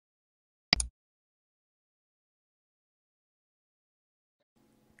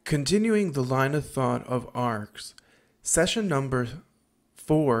Continuing the line of thought of arcs, session number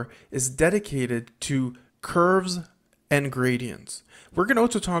 4 is dedicated to curves and gradients. We're going to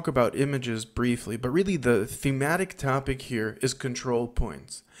also talk about images briefly, but really the thematic topic here is control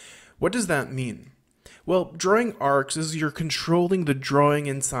points. What does that mean? Well, drawing arcs is you're controlling the drawing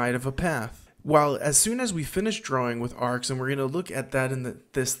inside of a path. While as soon as we finish drawing with arcs, and we're going to look at that in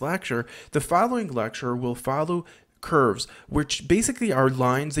this lecture, the following lecture will follow curves, which basically are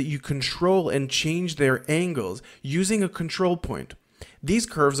lines that you control and change their angles using a control point. These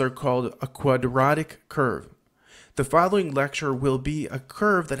curves are called a quadratic curve. The following lecture will be a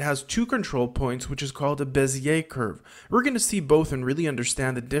curve that has two control points, which is called a Bezier curve. We're going to see both and really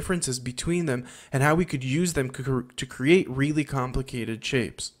understand the differences between them and how we could use them to create really complicated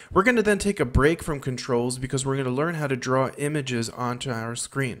shapes. We're going to then take a break from controls because we're going to learn how to draw images onto our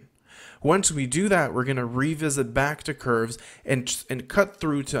screen. Once we do that, we're going to revisit back to curves and cut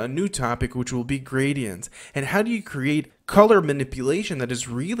through to a new topic, which will be gradients. And how do you create color manipulation that is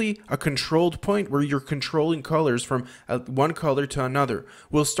really a controlled point where you're controlling colors from one color to another?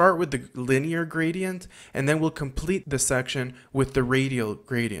 We'll start with the linear gradient, and then we'll complete the section with the radial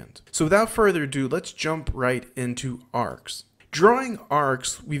gradient. So without further ado, let's jump right into arcs. Drawing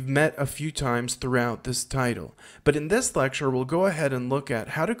arcs we've met a few times throughout this title, but in this lecture we'll go ahead and look at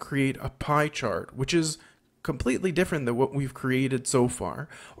how to create a pie chart, which is completely different than what we've created so far.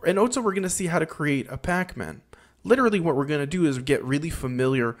 And also we're going to see how to create a pacman. Literally what we're going to do is get really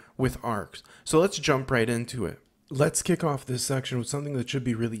familiar with arcs. So let's jump right into it. Let's kick off this section with something that should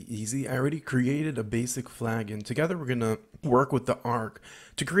be really easy. I already created a basic flag, and together we're going to work with the arc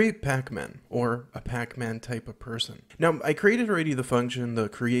to create pacman, or a pacman type of person. Now, I created already the function, the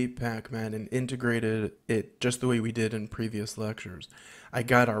create pacman, and integrated it just the way we did in previous lectures. I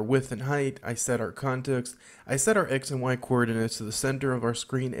got our width and height, I set our context, I set our x and y coordinates to the center of our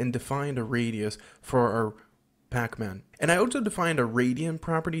screen, and defined a radius for our pacman. And I also defined a radian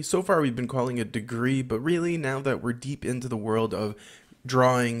property. So far we've been calling it degree, but really now that we're deep into the world of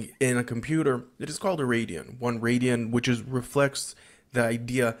drawing in a computer, it is called a radian. 1 radian, which reflects the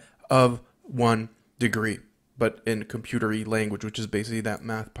idea of 1 degree, but in computery language, which is basically that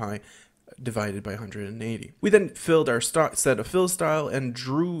math pi divided by 180. We then filled our set of fill style and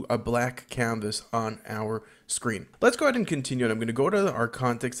drew a black canvas on our screen. Let's go ahead and continue, and I'm going to go to our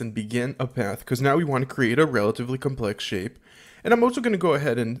context and begin a path, because now we want to create a relatively complex shape. And I'm also going to go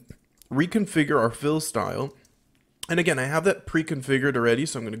ahead and reconfigure our fill style. And again, I have that pre-configured already,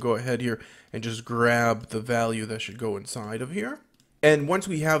 so I'm going to go ahead here and just grab the value that should go inside of here. And once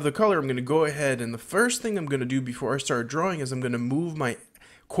we have the color, I'm going to go ahead, and the first thing I'm going to do before I start drawing is I'm going to move my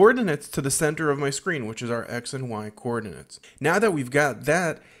coordinates to the center of my screen, which is our x and y coordinates. Now that we've got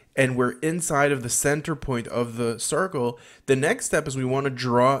that and we're inside of the center point of the circle, the next step is we want to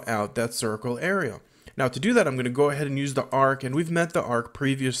draw out that circle area. Now to do that, I'm going to go ahead and use the arc, and we've met the arc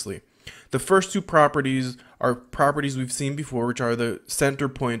previously. The first two properties are properties we've seen before, which are the center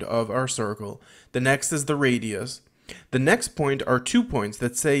point of our circle. The next is the radius. The next point are 2 points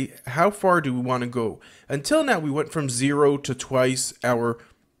that say how far do we want to go. Until now we went from 0 to twice our,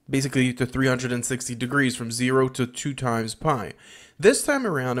 basically to 360 degrees, from 0 to 2 times pi. This time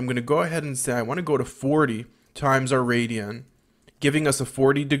around, I'm going to go ahead and say I want to go to 40 times our radian, giving us a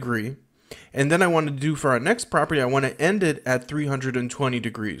 40 degree. And then I want to do for our next property, I want to end it at 320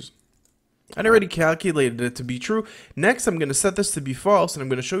 degrees. I already calculated it to be true. Next, I'm going to set this to be false, and I'm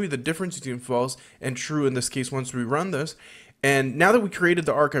going to show you the difference between false and true in this case once we run this. And now that we created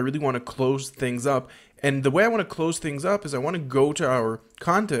the arc, I really want to close things up. And the way I want to close things up is I want to go to our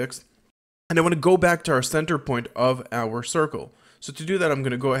context, and I want to go back to our center point of our circle. So to do that, I'm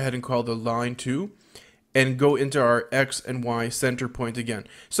going to go ahead and call the line 2 and go into our x and y center point again.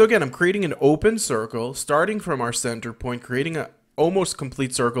 So again, I'm creating an open circle, starting from our center point, creating an almost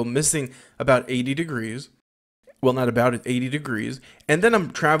complete circle, missing about 80 degrees. Well, not about it, 80 degrees. And then I'm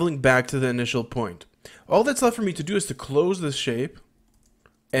traveling back to the initial point. All that's left for me to do is to close this shape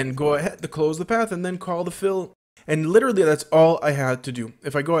and go ahead to close the path and then call the fill. And literally that's all I had to do.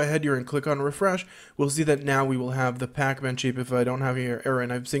 If I go ahead here and click on refresh, we'll see that now we will have the pacman shape if I don't have here error.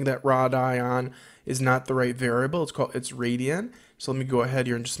 And I'm seeing that raw dion is not the right variable. It's radian. So let me go ahead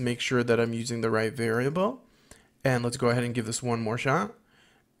here and just make sure that I'm using the right variable. And let's go ahead and give this one more shot.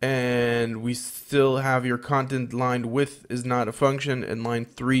 And we still have your content line width is not a function, and line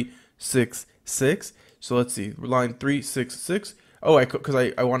 366. So let's see, line 366. Oh, because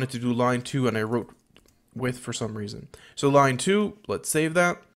I wanted to do line 2 and I wrote width for some reason. So line 2, let's save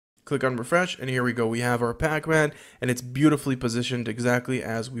that. Click on refresh, and here we go. We have our pacman, and it's beautifully positioned exactly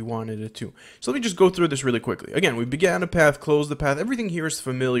as we wanted it to. So let me just go through this really quickly. Again, we began a path, closed the path. Everything here is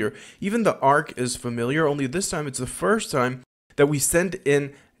familiar. Even the arc is familiar, only this time it's the first time that we send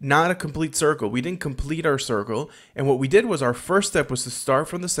in not a complete circle. We didn't complete our circle, and what we did was our first step was to start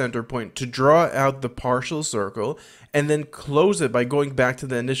from the center point to draw out the partial circle and then close it by going back to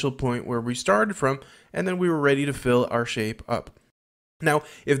the initial point where we started from, and then we were ready to fill our shape up. Now,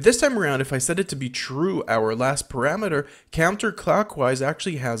 if this time around, if I set it to be true, our last parameter, counterclockwise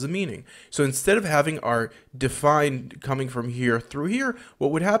actually has a meaning. So instead of having our define coming from here through here,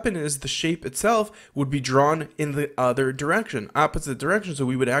 what would happen is the shape itself would be drawn in the other direction, opposite direction, so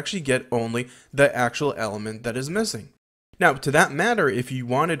we would actually get only the actual element that is missing. Now, to that matter, if you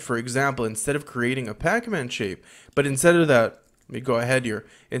wanted, for example, instead of creating a pacman shape, but instead of that, let me go ahead here,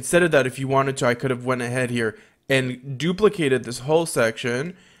 instead of that, if you wanted to, I could have went ahead here and duplicated this whole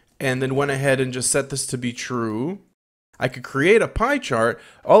section and then went ahead and just set this to be true. I could create a pie chart.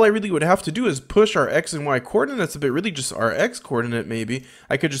 All I really would have to do is push our x and y coordinates a bit, really just our x coordinate maybe.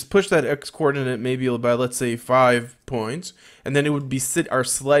 I could just push that x coordinate maybe by, let's say, 5 points, and then it would be our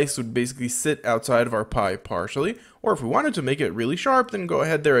slice would basically sit outside of our pie partially. Or if we wanted to make it really sharp, then go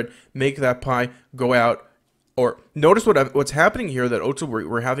ahead there and make that pie go out. Or notice what's happening here, that also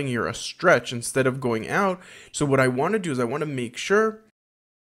we're having here a stretch instead of going out. So what I want to do is I want to make sure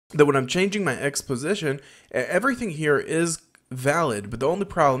that when I'm changing my x position, everything here is valid. But the only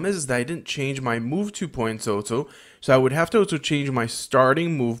problem is that I didn't change my move to points also. So I would have to also change my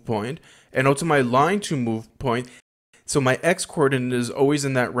starting move point and also my line to move point. So my x coordinate is always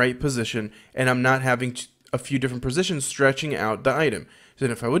in that right position, and I'm not having a few different positions stretching out the item. So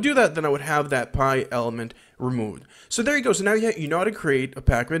then if I would do that, then I would have that pie element removed. So there you go. So now you know how to create a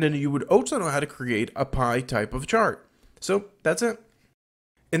pacman, and you would also know how to create a pie type of chart. So that's it.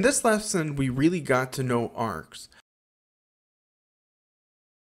 In this lesson, we really got to know arcs.